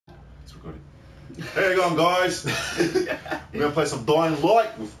got it. How you going, guys? We're gonna play some Dying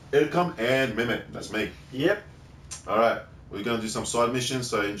Light with Erkam and Mehmet. That's me. Yep. Alright, we're gonna do some side missions,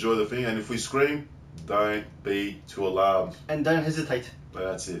 so enjoy the thing, and if we scream, don't be too alarmed. And don't hesitate.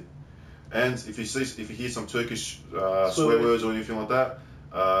 That's it. And if you hear some Turkish swear words or anything like that,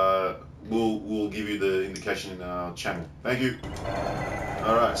 we'll give you the indication in our channel. Thank you.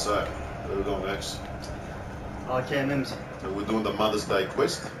 Alright, so where are we going next? Okay, Mims. So we're doing the Mother's Day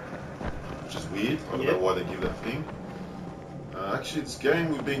quest, which is weird. I don't know why they give that thing. Actually, this game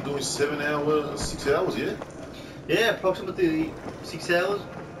we've been doing 6 hours, yeah? Yeah, approximately 6 hours.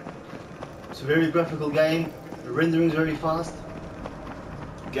 It's a very graphical game. The rendering's very fast.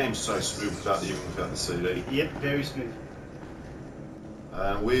 The game's so smooth without the CD. Yep, very smooth.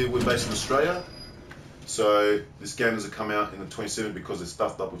 We're based in Australia, so this game doesn't come out in the 27th because it's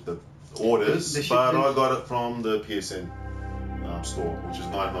stuffed up with the orders. But I got it from the PSN store, which is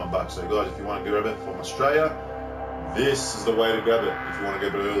 $99. So guys, if you want to grab it from Australia, this is the way to grab it. If you want to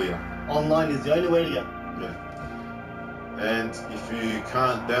grab it earlier, online is the only way to go. Yeah. And if you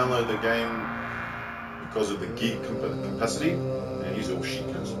can't download the game because of the gig capacity, and use all shit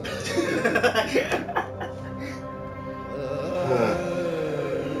guns.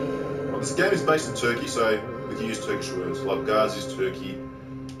 This game is based in Turkey, so we can use Turkish words. Like Gazi is Turkey,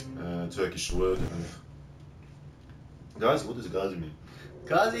 Turkish word. Gazi, what does Gazi mean?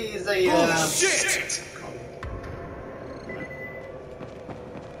 Gazi is a... shit!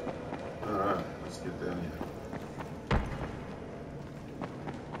 Alright, let's get down here.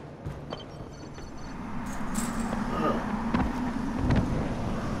 Alright.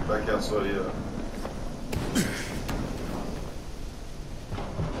 Back outside here.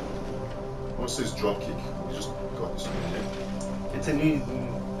 What's this drop kick? You just got this one, yeah? It's a new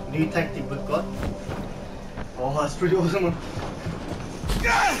tactic we've got. Oh, that's pretty awesome.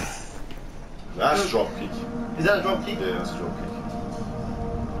 That's drop kick. Is that a drop kick? Yeah, that's a drop kick.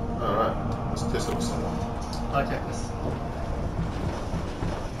 Alright, let's test it with someone. Okay, let's...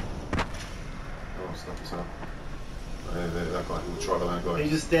 Oh, stuff this up. There, that guy. We'll try that guy.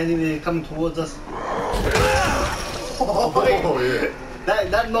 He's just standing there coming towards us. Oh, yeah.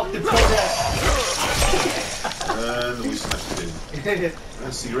 That knocked the pot out. And we smashed it in.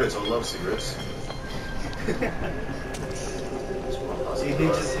 And cigarettes, I love cigarettes.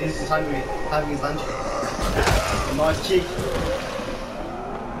 He's just hungry, having his lunch. A nice cheek.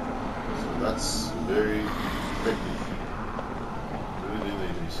 So that's very effective. Really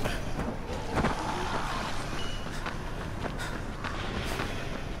need these.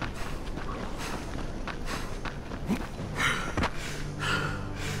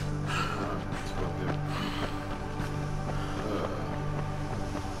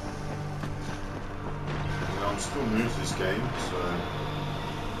 I'm still new to this game, so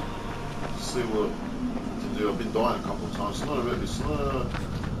see what we can do. I've been dying a couple of times.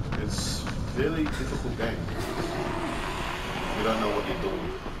 It's a fairly difficult game. You don't know what you're doing.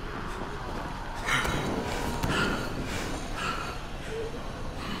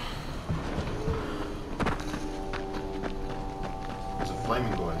 There's a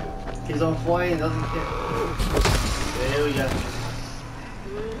flaming guy here. He's on fire and doesn't care. There we go.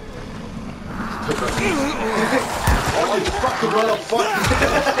 Oh, you fucking motherfucker!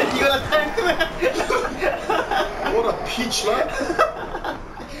 You gotta tank him. What a peach, lad!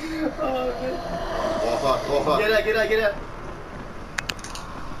 Oh, man. Off up. Get out.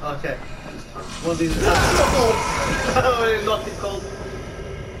 Okay. What is that? Oh, it knocked it cold.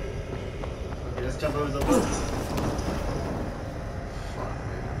 Okay, let's jump over the wall.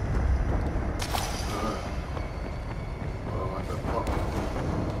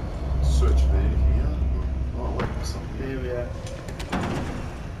 Search for anything here. Oh, wait for something. Here we are.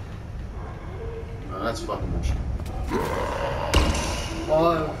 No, that's fucking bullshit.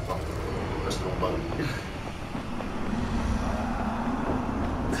 Oh, Fuck. Press the wrong button.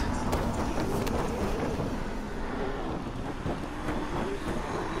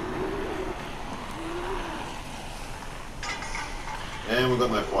 And we've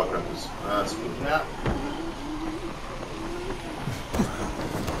got no firecrackers. That's good. yeah.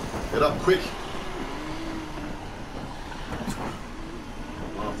 Get up quick.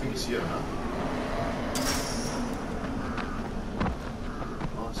 Oh, I think it's here, huh?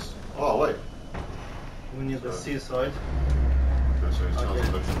 Nice. Oh, wait. We need the seaside. Okay, so it's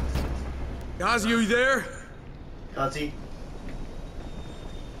Okay. Guys, you there? Gazi.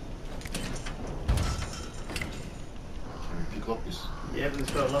 Can we pick lock this? Yeah,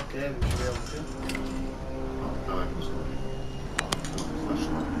 we've got a lock there, we should be able to. Oh, no, open this door.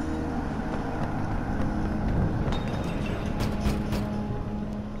 Flashlight.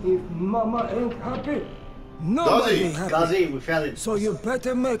 If Mama ain't happy, nobody happy. Ghazi, we found it. So you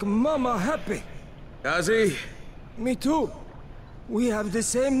better make Mama happy. Ghazi? Me too. We have the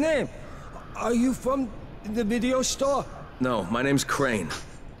same name. Are you from the video store? No, my name's Crane.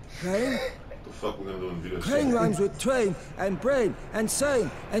 Crane? The fuck we're gonna do in video? Crane rhymes with train and brain and sane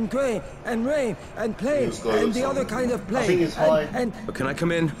and grain and rain and plane and the other kind of plane. I think it's high. And Can I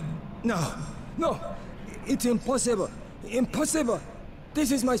come in? no, it's impossible. Impossible.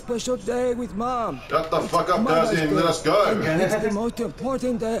 This is my special day with Mom. Shut the fuck up, Mama's Ghazi, and let day. us go. And it's the most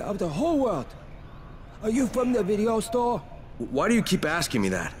important day of the whole world. Are you from the video store? Why do you keep asking me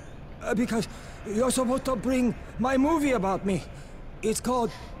that? Because you're supposed to bring my movie about me. It's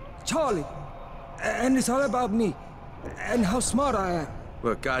called Charlie. And it's all about me. And how smart I am.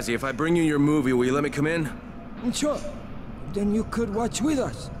 Look, Ghazi, if I bring you your movie, will you let me come in? Sure. Then you could watch with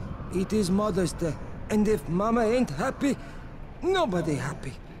us. It is Mother's Day. And if Mama ain't happy, nobody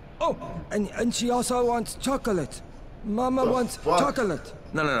happy. Oh, and she also wants chocolate. Mama wants fuck? chocolate.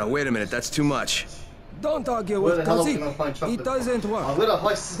 No, wait a minute, that's too much. Don't argue Where with the hell are we Ghazi. gonna find chocolate? It doesn't work. I've got a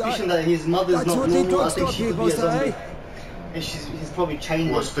high suspicion that his mother's That's not what the normal. I think drugstore she could people be a zombie. say. And he's probably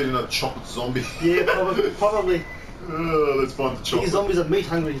chained. Was feeding a chocolate zombie. Yeah, probably. Let's find the These chocolate. zombies are meat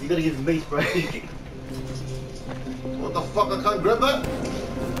hungry. You gotta give them meat, bro. What the fuck? I can't grab that?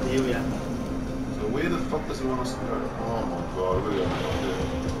 Here we are. So where the fuck does he want us to go? Oh my god, we're gonna go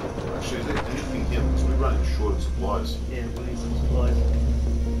there. Actually, is there anything here? Because we're running short of supplies. Yeah, we need some supplies.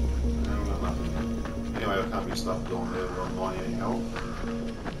 And we've got nothing. Anyway, I can't be stuff going there. We're on 98 health.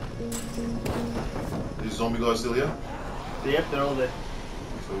 These zombie guys still here? Yep, they're all there.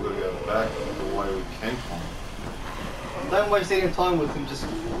 So we're gonna go back the way we came from. Don't waste any time with them, just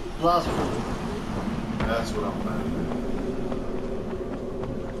blast through them. That's what I'm planning to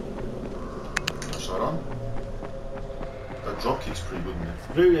do. Shot on. That drop kick's pretty good, man.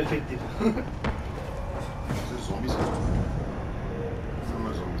 Very effective. Is there zombies here?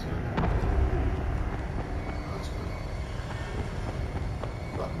 No zombies here. That's good.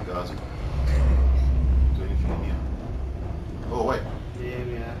 Fucking Ghazi. Is there anything in here? Oh, wait. Yeah,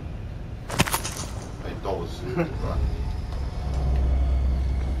 we are. $8. Right.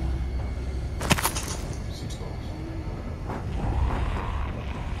 $6.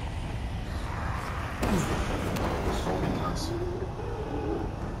 Zombie nuts.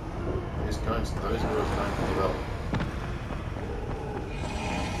 These guys don't give up.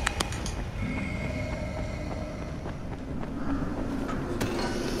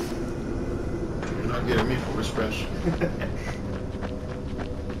 You're not getting me for wristband.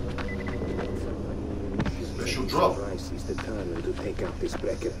 Special drop. Rice is determined to take out this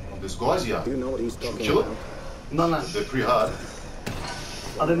Brecken. This guy's here. Do you know what he's Should we talking kill about? it? No. They're pretty hard.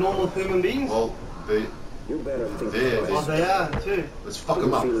 Are they normal human beings? Well, they. You better think There, twice. Oh, they are too. Let's fuck You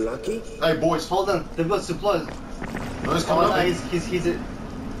them up. feel lucky? Hey, boys. Hold on, they've got supplies. No, he's Oh coming no, up.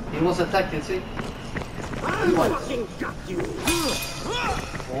 he wants to attack you, see? I fucking got you!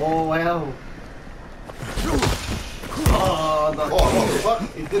 Oh wow. Oh, no. Oh, what the fuck?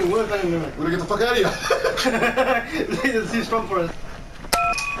 It didn't work anymore. We're gonna get the fuck out of here. It's too strong for us.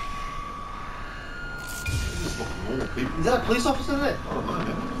 Just look normal people. Is that a police officer there? I don't know, man.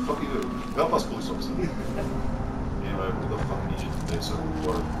 What the fuck you do? Help us, police officer. Anyway, we've got fucking Egypt there, so we've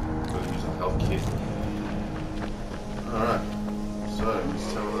got to use a health kit.